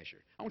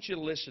treasure. I want you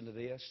to listen to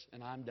this,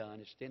 and I'm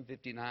done. It's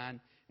 10:59, and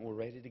we're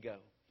ready to go.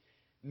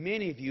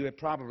 Many of you have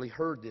probably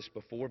heard this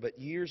before, but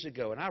years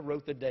ago, and I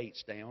wrote the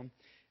dates down,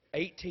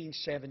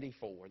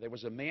 1874, there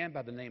was a man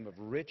by the name of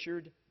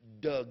Richard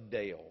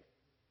Dugdale.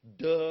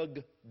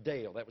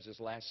 Dugdale, that was his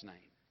last name.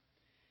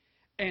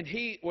 And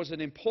he was an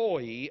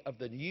employee of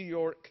the New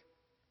York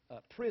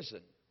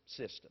prison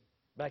system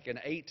back in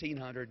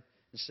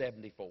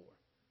 1874.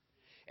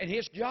 And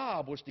his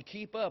job was to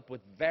keep up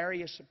with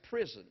various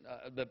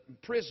the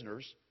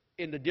prisoners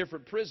in the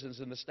different prisons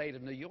in the state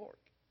of New York.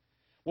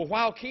 Well,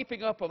 while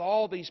keeping up with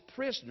all these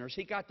prisoners,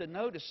 he got to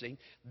noticing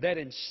that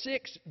in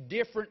 6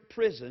 different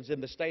prisons in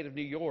the state of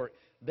New York,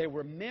 there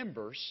were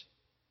members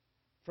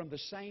from the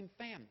same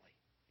family.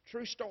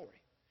 True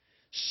story.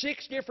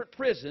 6 different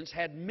prisons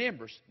had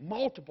members,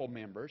 multiple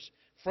members,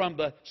 from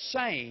the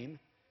same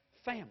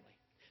family.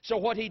 So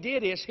what he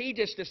did is he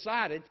just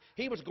decided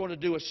he was going to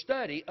do a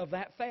study of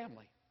that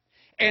family.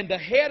 And the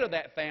head of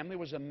that family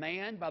was a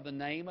man by the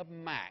name of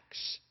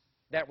Max.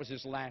 That was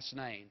his last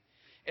name.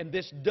 And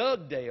this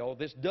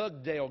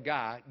Dugdale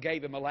guy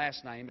gave him a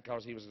last name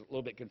because he was a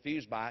little bit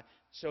confused by it.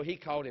 So he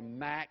called him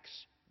Max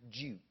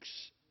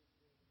Jukes.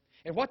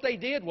 And what they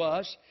did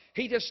was,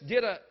 he just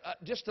did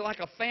just like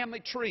a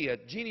family tree, a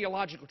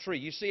genealogical tree.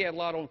 You see a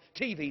lot on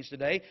TVs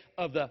today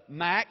of the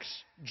Max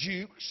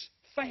Jukes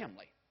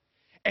family.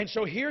 And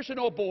so here's an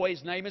old boy,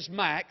 his name is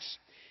Max,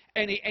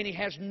 and he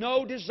has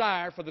no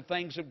desire for the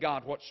things of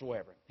God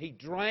whatsoever. He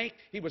drank,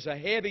 he was a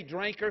heavy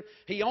drinker.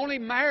 He only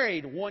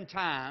married one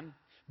time,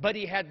 but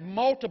he had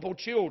multiple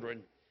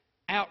children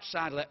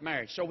outside of that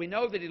marriage. So we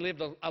know that he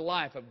lived a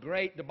life of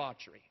great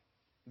debauchery,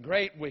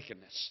 great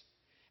wickedness.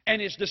 And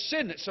his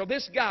descendants, so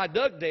this guy,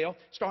 Dugdale,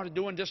 started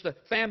doing just a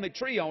family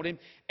tree on him,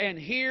 and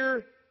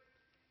here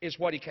is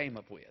what he came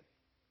up with.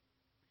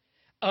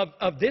 Out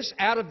of this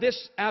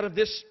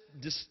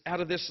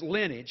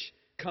lineage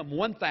come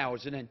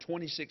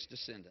 1,026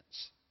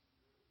 descendants.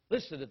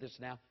 Listen to this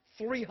now.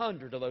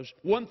 300 of those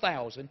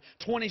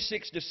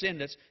 1,026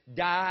 descendants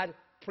died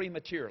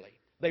prematurely.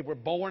 They were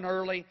born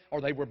early,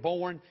 or they were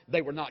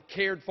not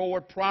cared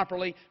for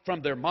properly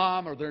from their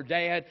mom or their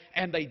dad,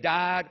 and they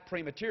died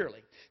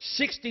prematurely.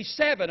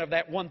 67 of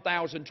that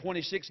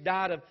 1,026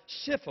 died of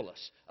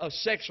syphilis, of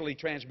sexually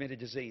transmitted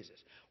diseases.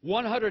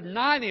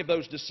 190 of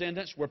those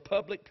descendants were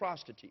public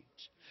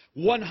prostitutes.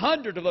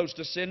 100 of those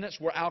descendants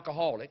were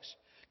alcoholics.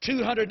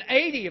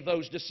 280 of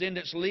those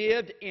descendants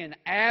lived in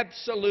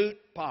absolute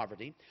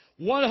poverty.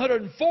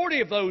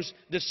 140 of those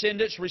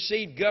descendants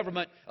received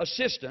government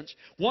assistance.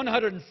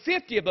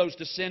 150 of those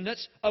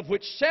descendants, of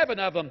which 7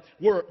 of them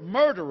were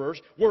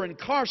murderers, were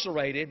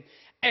incarcerated.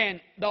 And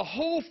the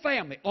whole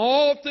family,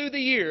 all through the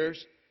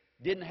years,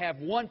 didn't have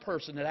one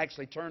person that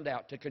actually turned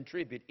out to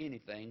contribute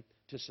anything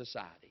to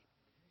society.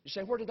 You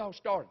say, where did it all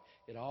start?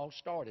 It all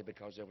started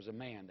because there was a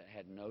man that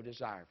had no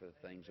desire for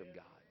the things of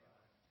God.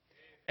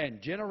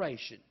 And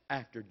generation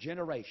after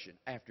generation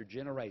after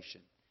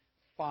generation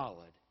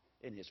followed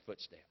in his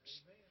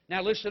footsteps.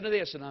 Now listen to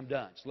this, and I'm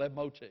done. It's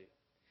Lebmo 2.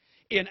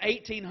 In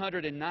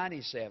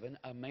 1897,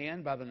 a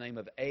man by the name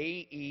of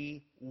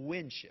A.E.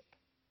 Winship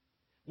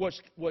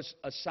was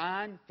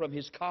assigned from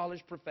his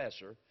college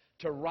professor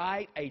to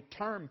write a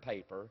term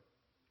paper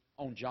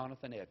on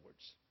Jonathan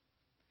Edwards.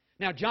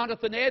 Now,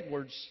 Jonathan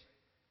Edwards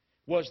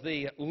was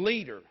the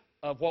leader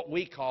of what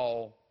we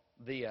call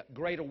the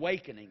Great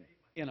Awakening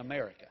in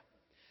America.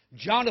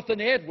 Jonathan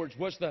Edwards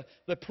was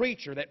the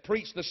preacher that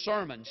preached the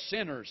sermon,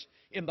 Sinners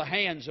in the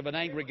Hands of an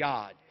Angry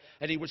God.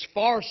 And he was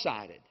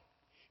farsighted.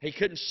 He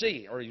couldn't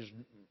see, or he was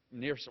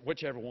near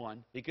whichever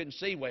one. He couldn't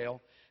see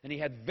well, and he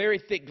had very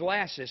thick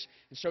glasses.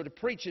 And so to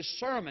preach his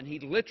sermon, he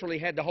literally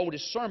had to hold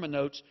his sermon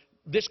notes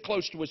this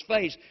close to his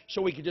face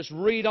so he could just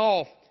read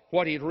off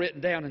what he had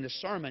written down in his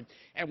sermon.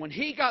 And when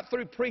he got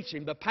through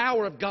preaching, the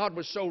power of God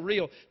was so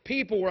real,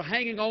 people were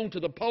hanging on to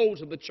the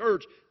poles of the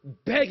church,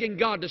 begging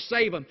God to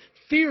save them,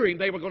 fearing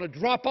they were going to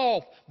drop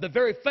off the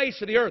very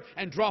face of the earth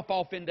and drop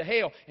off into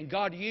hell. And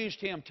God used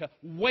him to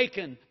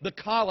waken the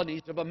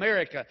colonies of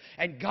America.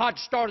 And God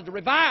started a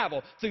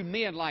revival through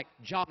men like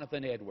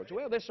Jonathan Edwards.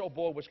 Well, this old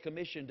boy was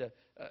commissioned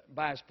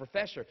by his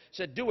professor,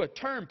 said, do a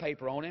term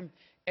paper on him,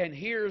 and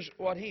here's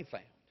what he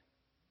found.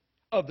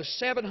 Of the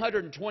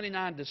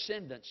 729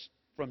 descendants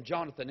from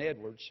Jonathan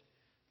Edwards,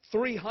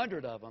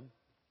 300 of them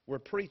were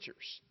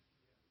preachers.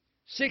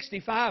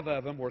 65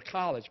 of them were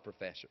college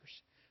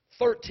professors.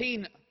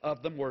 13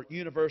 of them were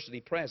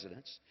university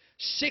presidents.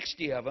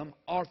 60 of them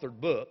authored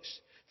books.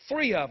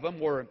 3 of them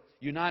were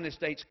United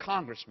States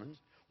congressmen.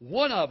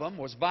 One of them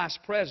was Vice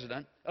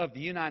President of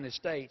the United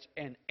States,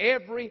 and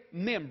every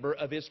member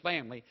of his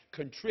family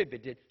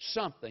contributed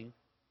something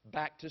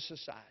back to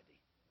society.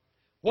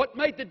 What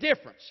made the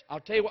difference?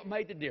 I'll tell you what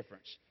made the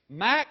difference.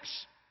 Max,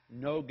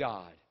 no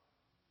God.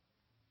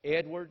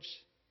 Edwards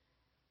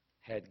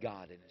had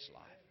God in his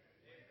life.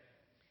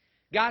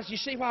 Guys, you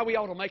see why we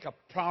ought to make a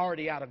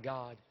priority out of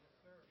God?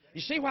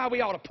 You see why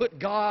we ought to put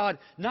God,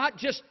 not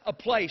just a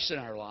place in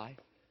our life.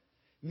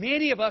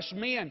 Many of us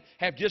men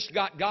have just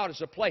got God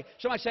as a place.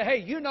 Somebody say, hey,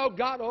 you know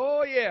God?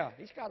 Oh, yeah,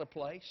 He's got a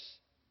place.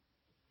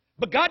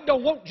 But God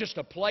don't want just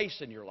a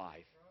place in your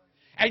life.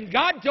 And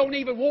God don't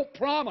even want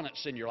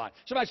prominence in your life.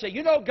 Somebody say,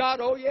 you know God?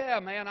 Oh, yeah,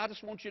 man, I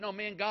just want you to know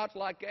me and God's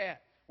like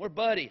that. We're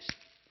buddies.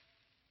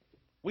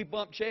 We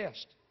bump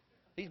chest.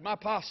 He's my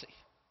posse.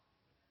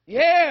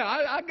 Yeah,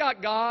 I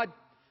got God.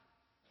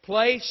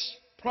 Place,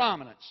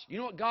 prominence. You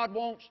know what God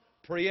wants?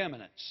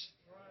 Preeminence.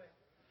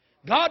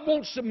 God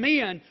wants some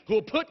men who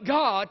will put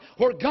God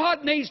where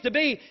God needs to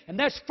be, and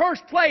that's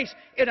first place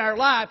in our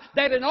life,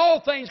 that in all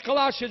things,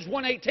 Colossians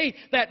 1:18,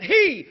 that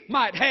He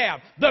might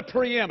have the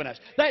preeminence,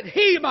 that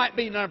He might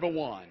be number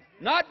one.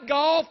 Not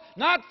golf,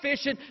 not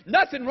fishing,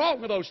 nothing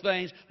wrong with those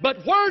things, but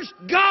where's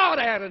God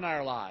at in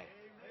our life?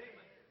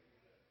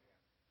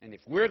 And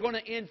if we're going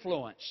to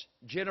influence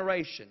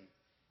generation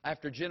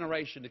after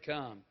generation to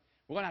come,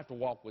 we're going to have to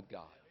walk with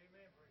God.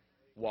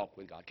 Walk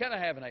with God. Can I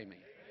have an amen?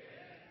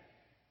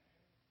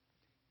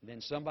 Then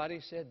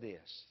somebody said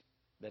this,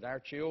 that our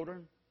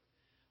children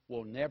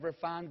will never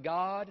find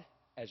God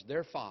as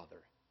their Father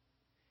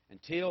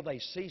until they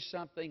see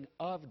something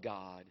of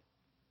God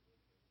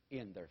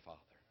in their Father.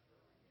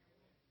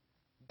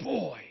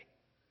 Boy,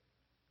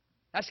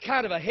 that's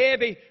kind of a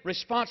heavy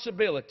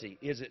responsibility,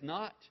 is it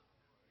not?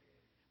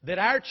 That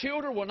our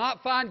children will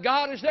not find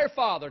God as their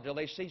Father until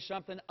they see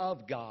something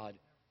of God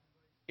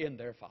in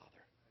their Father.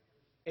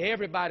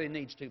 Everybody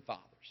needs two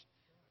fathers.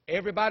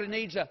 Everybody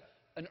needs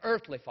an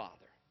earthly father.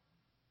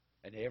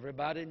 And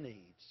everybody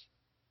needs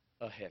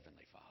a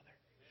heavenly Father.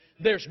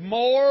 There's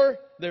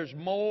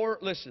more,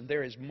 listen,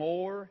 there is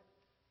more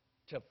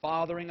to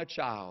fathering a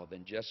child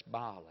than just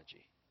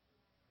biology.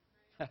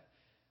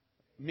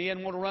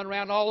 Men want to run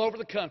around all over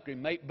the country,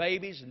 make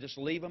babies, and just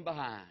leave them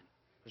behind.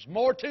 There's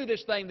more to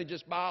this thing than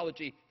just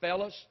biology,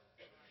 fellas.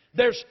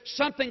 There's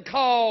something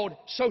called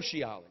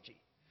sociology.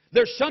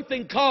 There's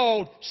something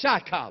called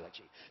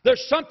psychology.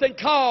 There's something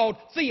called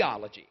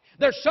theology.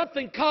 There's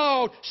something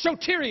called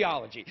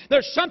soteriology.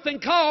 There's something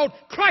called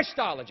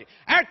Christology.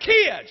 Our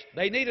kids,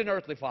 they need an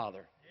earthly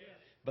father.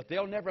 But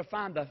they'll never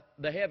find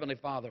the Heavenly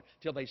Father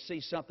till they see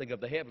something of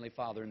the Heavenly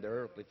Father in their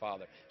earthly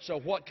father. So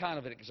what kind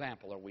of an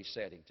example are we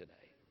setting today?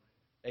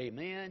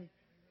 Amen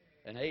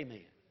and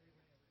amen.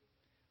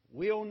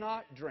 Will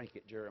not drink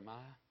it, Jeremiah.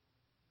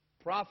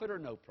 Prophet or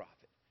no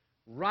prophet.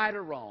 Right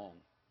or wrong.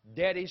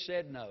 Daddy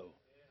said no.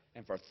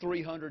 And for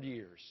 300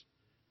 years,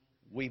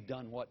 we've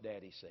done what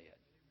Daddy said.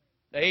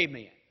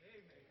 Amen.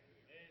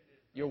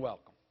 You're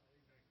welcome.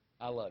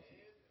 I love you.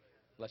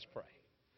 Let's pray.